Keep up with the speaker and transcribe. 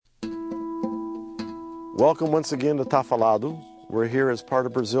Welcome once again to Tá Falado. We're here as part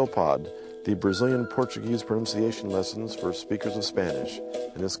of Brazil Pod, the Brazilian Portuguese pronunciation lessons for speakers of Spanish.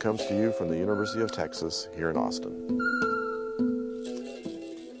 And this comes to you from the University of Texas here in Austin.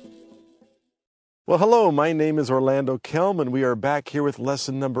 Well, hello, my name is Orlando Kelm, and we are back here with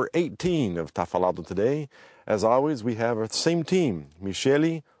lesson number 18 of Tá Falado today. As always, we have our same team,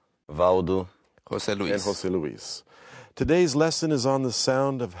 Michele, Valdo, José Luis. and José Luis. Today's lesson is on the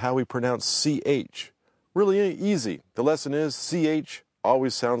sound of how we pronounce CH. Really easy. The lesson is CH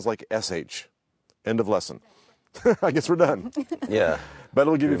always sounds like SH. End of lesson. I guess we're done. Yeah. But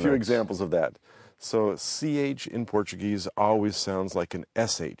we'll give you a few much. examples of that. So CH in Portuguese always sounds like an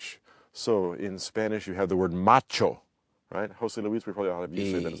SH. So in Spanish, you have the word macho, right? José Luis, we probably ought to have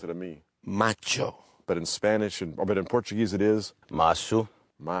you say that instead of me. Macho. But in Spanish, but in Portuguese, it is Macho,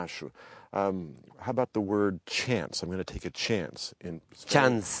 macho. How about the word chance? I'm going to take a chance. In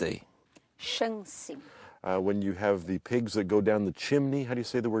Chance. Chance. when you have the pigs that go down the chimney, how do you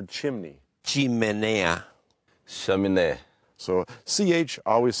say the word chimney? Chimenea. chaminé, So CH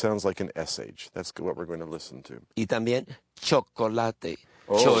always sounds like an SH. That's what we're going to listen to. Y también chocolate.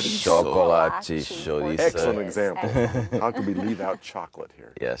 Oh, Chorizo. chocolate, chorizo. Excellent Yes, example. excellent. How could we leave out chocolate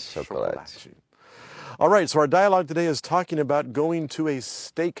here? Yes, chocolate. Chocolate. All right, so our dialogue today is talking about going to a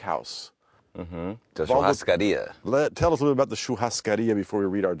steakhouse. The Valdo- churrascaria. Tell us a little bit about the churrascaria before we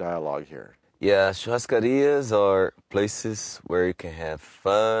read our dialogue here. Yeah, churrascarias are places where you can have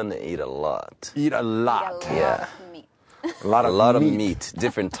fun and eat a lot. Eat a lot. Yeah. Meat. A lot A of lot of meat. meat,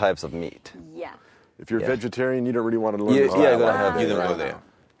 different types of meat. Yeah. If you're Yeah. vegetarian, you don't really want to learn Yeah, this yeah, you're dialogue. gonna have You're to. gonna go there.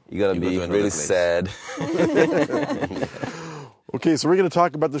 You're gonna You go be to another really place. sad. Okay, so we're going to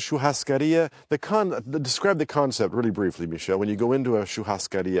talk about the churrascaria. Describe the concept really briefly, Michelle. When you go into a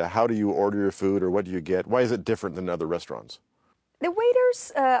churrascaria, how do you order your food or what do you get? Why is it different than other restaurants? The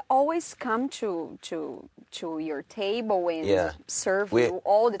waiters always come to your table and Yeah. serve you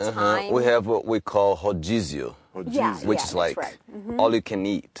all the time. We have what we call rodizio, Oh, Yeah. geez. which Yeah, is that's like right. all you can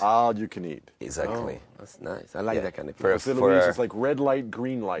eat. All you can eat. Exactly. That's nice. I like Yeah. that kind of For- food. Jose Luis, it's like red light,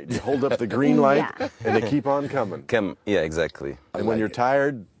 green light. You hold up the green light Yeah. and they keep on coming. Yeah, exactly. And when you're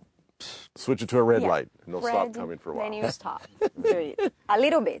tired, switch it to a red Yeah. light and they'll stop Bread, coming for a Then while. you stop. a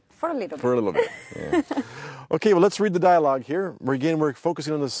little bit. For a little For a bit. little bit. Okay, well, let's read the dialogue here. We're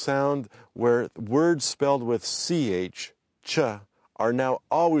focusing on the sound where words spelled with CH, ch, are now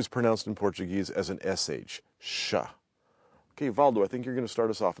always pronounced in Portuguese as an SH, sh. Okay, Valdo, I think you're going to start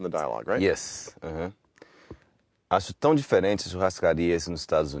us off in the dialogue, right? Yes. Acho tão diferente as churrascarias nos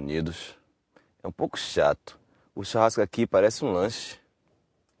Estados Unidos. É um pouco chato. O churrasco aqui parece um lanche.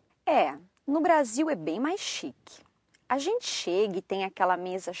 No Brasil é bem mais chique. A gente chega e tem aquela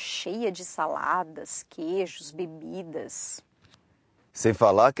mesa cheia de saladas, queijos, bebidas. Sem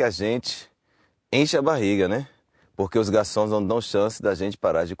falar que a gente enche a barriga, né? Porque os garçons não dão chance da gente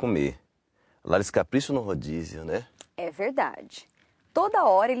parar de comer. Lá eles capricham no rodízio, né? É verdade. Toda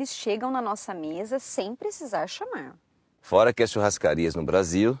hora eles chegam na nossa mesa sem precisar chamar. Fora que as churrascarias no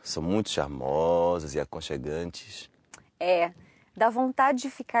Brasil são muito charmosas e aconchegantes. Dá vontade de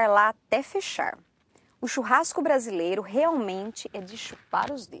ficar lá até fechar. O churrasco brasileiro realmente é de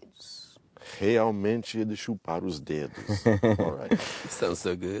chupar os dedos. Realmente é de chupar os dedos. All right. Sounds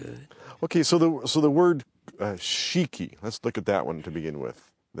so good. Okay, so the word chique, let's look at that one to begin with.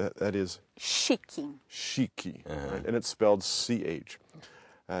 That is Chique. chique, right? And it's spelled CH.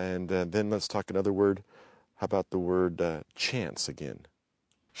 And then let's talk another word. How about the word chance again?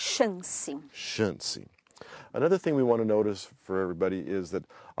 Chance. Chance. Another thing we want to notice for everybody is that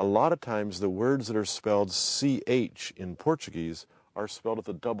a lot of times the words that are spelled CH in Portuguese are spelled with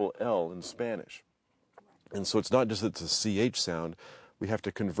a double L in Spanish. And so it's not just that it's a CH sound. We have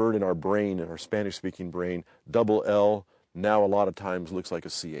to convert in our brain, in our Spanish-speaking brain, double L now a lot of times looks like a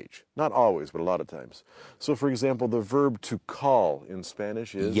CH. Not always, but a lot of times. So, for example, the verb to call in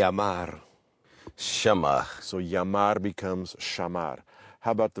Spanish is... Llamar. Chamar. So llamar becomes chamar.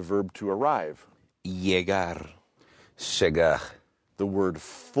 How about the verb to arrive? Llegar. Chegar. The word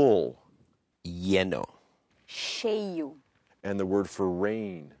full. Lleno. Cheio. And the word for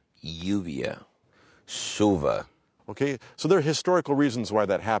rain. Lluvia. Chuva. Okay, so there are historical reasons why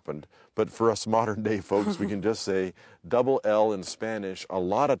that happened, but for us modern day folks, we can just say double L in Spanish a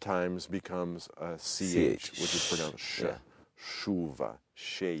lot of times becomes a CH, which is pronounced sh. Yeah. Chuva,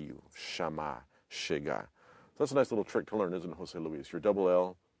 cheio, chamar, chegar. So that's a nice little trick to learn, isn't it, Jose Luis? Your double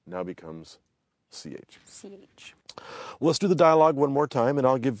L now becomes CH. CH. Well, let's do the dialogue one more time, and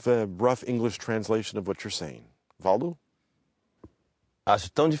I'll give a rough English translation of what you're saying. Valdo? Acho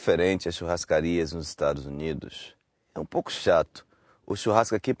tão diferente as churrascarias nos Estados Unidos. É um pouco chato. O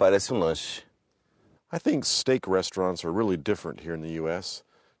churrasco aqui parece um lanche. I think steak restaurants are really different here in the U.S.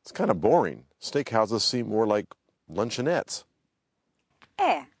 It's kind of boring. Steakhouses seem more like luncheonettes.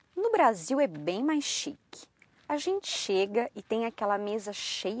 É, no Brasil é bem mais chique. A gente chega e tem aquela mesa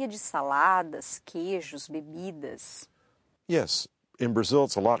cheia de saladas, queijos, bebidas. Yes, in Brazil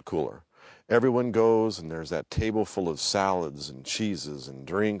it's a lot cooler. Everyone goes and there's that table full of salads and cheeses and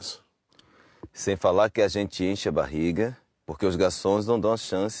drinks. Sem falar que a gente enche a barriga, porque os garçons não dão a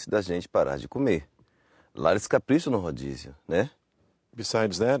chance da gente parar de comer. Lá eles capricham no rodízio, né?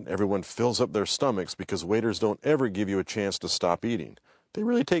 Besides that, everyone fills up their stomachs because waiters don't ever give you a chance to stop eating. They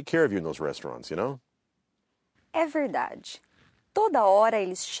really take care of you in those restaurants, you know? É verdade. Toda hora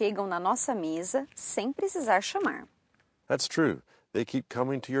eles chegam na nossa mesa sem precisar chamar. That's true. They keep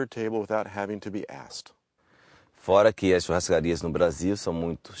coming to your table without having to be asked. Fora que as churrascarias no Brasil são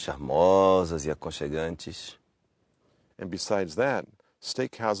muito charmosas e aconchegantes. And besides that,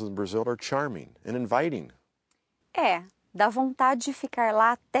 steakhouses in Brazil are charming and inviting. É, dá vontade de ficar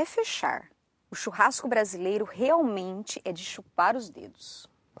lá até fechar. O churrasco brasileiro realmente é de chupar os dedos.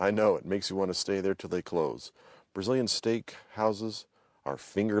 I know, it makes you want to stay there till they close. Brazilian steakhouses are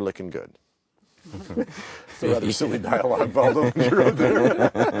finger-licking good. It's a rather silly dialogue, Valdo, you wrote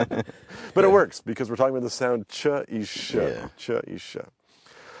there. But it works because we're talking about the sound ch e sh. Yeah. Ch e sh.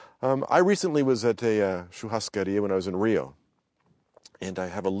 I recently was at a churrascaria when I was in Rio. And I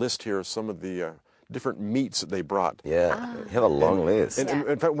have a list here of some of the different meats that they brought. Yeah, you have a long list. And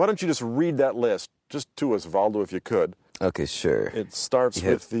in fact, why don't you just read that list just to us, Valdo, if you could. Okay, sure. It starts You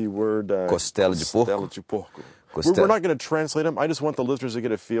have with the word... costela de porco. Costela de porco. Costela. We're not going to translate them. I just want the listeners to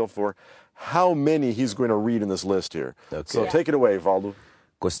get a feel for how many he's going to read in this list here. Okay. So take it away, Valdo.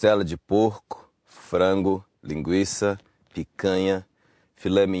 Costela de porco, frango, linguiça, picanha,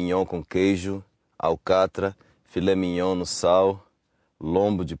 filé mignon com queijo, alcatra, filé mignon no sal,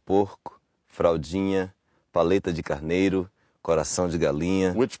 lombo de porco, fraldinha, paleta de carneiro, coração de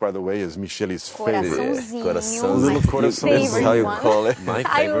galinha. Which, by the way, is Michele's favorite. Coraçãozinho. Coraçãozinho. my Little coraçãozinho. This is how you favorite call one. it. My I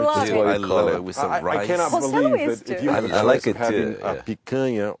favorite love too. it. I love it with some I rice. cannot José believe Luis that if too. you have a I like choice of it having too, a yeah.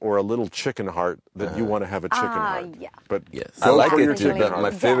 picanha or a little chicken heart, that you want to have a chicken heart. yeah. But Yes. I go like for your it too, chicken but heart.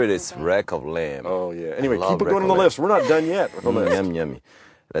 my favorite is Definitely. rack of lamb. Oh, yeah. Anyway, love keep it going on the rack of list. We're not done yet with the list. Yummy, yummy.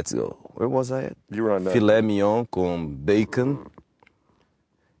 Let's go. Where was I at? You were on that. Filé mignon com bacon,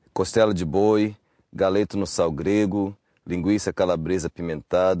 costela de boi, galeto no sal grego, linguiça calabresa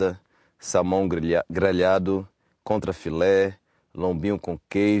pimentada, salmão grelhado, contrafilé, lombinho com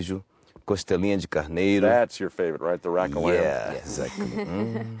queijo, costelinha de carneiro. That's your favorite, right? The rack of lamb. Yeah, exactly.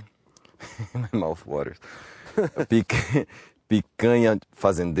 My mouth waters. Picanha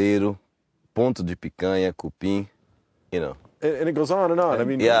fazendeiro, ponto de picanha, cupim, you know. And it goes on and on. I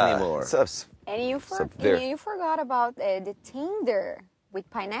mean, Yeah, anymore. And you, there. you forgot about the tender with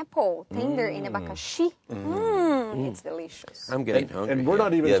pineapple, tender in abacaxi. It's delicious. I'm getting hungry. and we're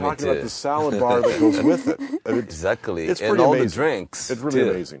not even Yeah, me talking about too. the salad bar that goes with it. And Exactly. It's And pretty all amazing. the drinks. It's really too.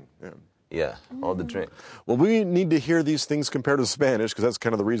 amazing. Yeah. Yeah, all the drinks. Well, we need to hear these things compared to Spanish because that's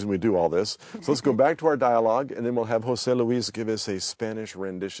kind of the reason we do all this. So let's go back to our dialogue, and then we'll have Jose Luis give us a Spanish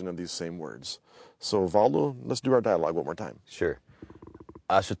rendition of these same words. So, Valdo, let's do our dialogue one more time. Sure.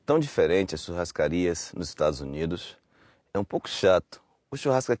 Acho tão diferente as churrascarias nos Estados Unidos. É um pouco chato. O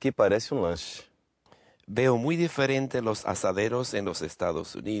churrasco aqui parece um lanche. Veo muy diferente los asaderos en los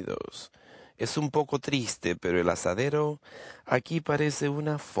Estados Unidos. Es un poco triste, pero el asadero aquí parece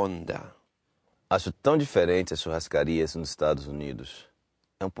una fonda. Acho tão diferente as churrascarias nos Estados Unidos.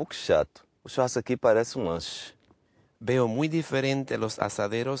 É um pouco chato. O churrasco aqui parece um lanche. Veo muy diferente los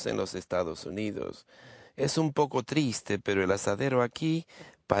asaderos en los Estados Unidos. Es un poco triste, pero el asadero aquí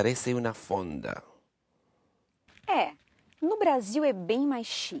parece una fonda. É, no Brasil é bem mais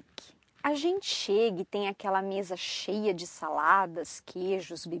chique. A gente chega e tem aquela mesa cheia de saladas,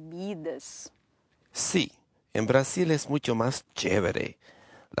 queijos, bebidas. Sí, en Brasil es mucho más chévere.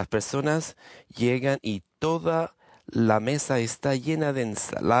 Las personas llegan y toda la mesa está llena de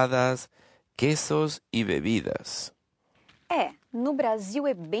ensaladas, quesos y bebidas. É, no Brasil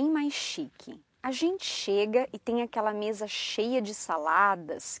é bem mais chique. A gente chega e tem aquela mesa cheia de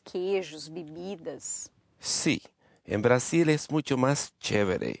saladas, queijos, bebidas. Sí, en Brasil es mucho más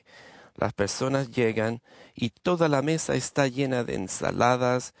chévere. Las personas llegan y toda la mesa está llena de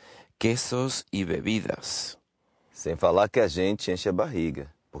ensaladas, quesos y bebidas. Sem falar que a gente enche a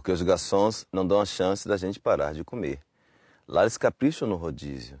barriga, porque os garçons não dão a chance da gente parar de comer. Lá eles capricham no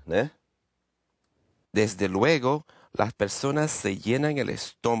rodízio, né? Desde luego, las personas se llenan el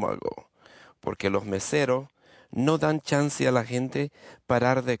estómago, porque los meseros no dan chance a la gente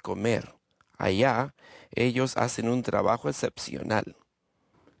parar de comer. Allá, ellos hacen un trabajo excepcional.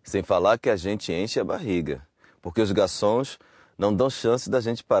 Sem falar que a gente enche a barriga, porque os garçons não dão chance da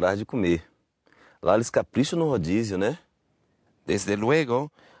gente parar de comer. Lá eles capricham no rodízio, né? Desde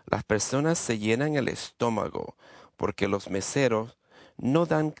luego, las personas se llenan el estómago porque los meseros no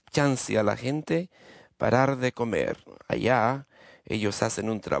dan chance a la gente parar de comer. Allá, ellos hacen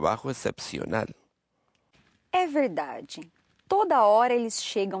un trabajo excepcional. É verdade. Toda hora eles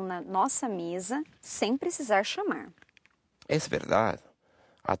chegam na nossa mesa sem precisar chamar. Es verdad.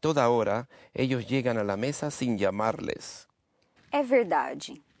 A toda hora, ellos llegan a la mesa sin llamarles. É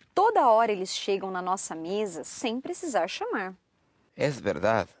verdade. Toda hora eles chegam na nossa mesa sem precisar chamar. Es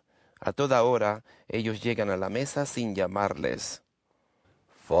verdad. A toda hora, ellos llegan a la mesa sin llamarles.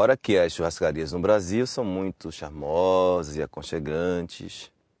 Fora que as churrascarias no Brasil são muito charmosas e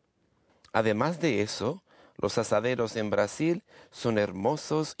aconchegantes. Además de eso, los asaderos en Brasil son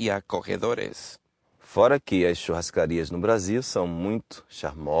hermosos y acogedores. Fora que as churrascarias no Brasil são muito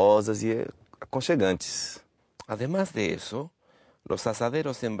charmosas e aconchegantes. Además de eso, los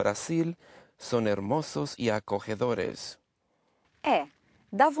asaderos en Brasil son hermosos y acogedores. É,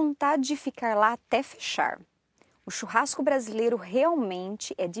 dá vontade de ficar lá até fechar. O churrasco brasileiro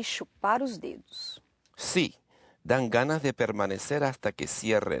realmente é de chupar os dedos. Sí, dan ganas de permanecer hasta que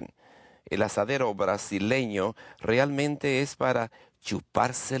cierren. El asadero brasileño realmente es para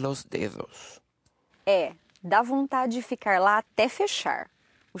chuparse los dedos. É, dá vontade de ficar lá até fechar.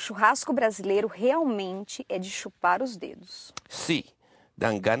 O churrasco brasileiro realmente é de chupar os dedos. Sí,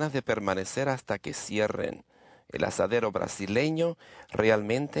 dan ganas de permanecer hasta que cierren. El asadero brasileño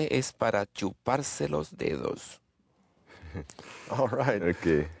realmente es para chuparse los dedos. All right.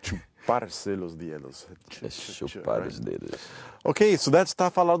 Ok. Chuparse los dedos. Chupar os dedos. Okay, so that's Tá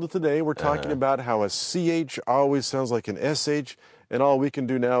Falado today. We're talking about how a CH always sounds like an SH, and all we can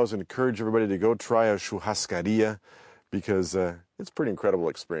do now is encourage everybody to go try a churrascaria because it's a pretty incredible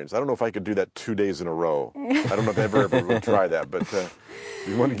experience. I don't know if I could do that 2 days in a row. I don't know if I ever would try that, but if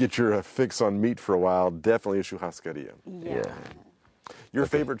you want to get your fix on meat for a while, definitely a churrascaria. Yeah. Your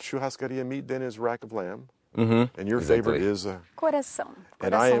favorite churrascaria meat then is rack of lamb, and your Exactly. favorite is... Coração.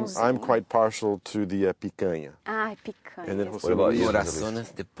 and I'm Coraçãozinho. quite partial to the picanha. Ai, picanha. And then What about you?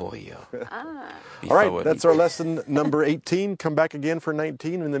 Corazones de pollo. Mi All right, favorito. that's our lesson number 18. Come back again for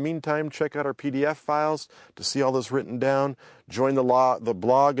 19. In the meantime, check out our PDF files to see all this written down. Join the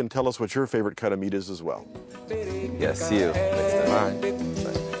blog and tell us what your favorite cut of meat is as well. Yeah, see you next time.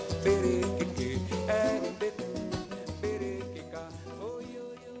 Bye.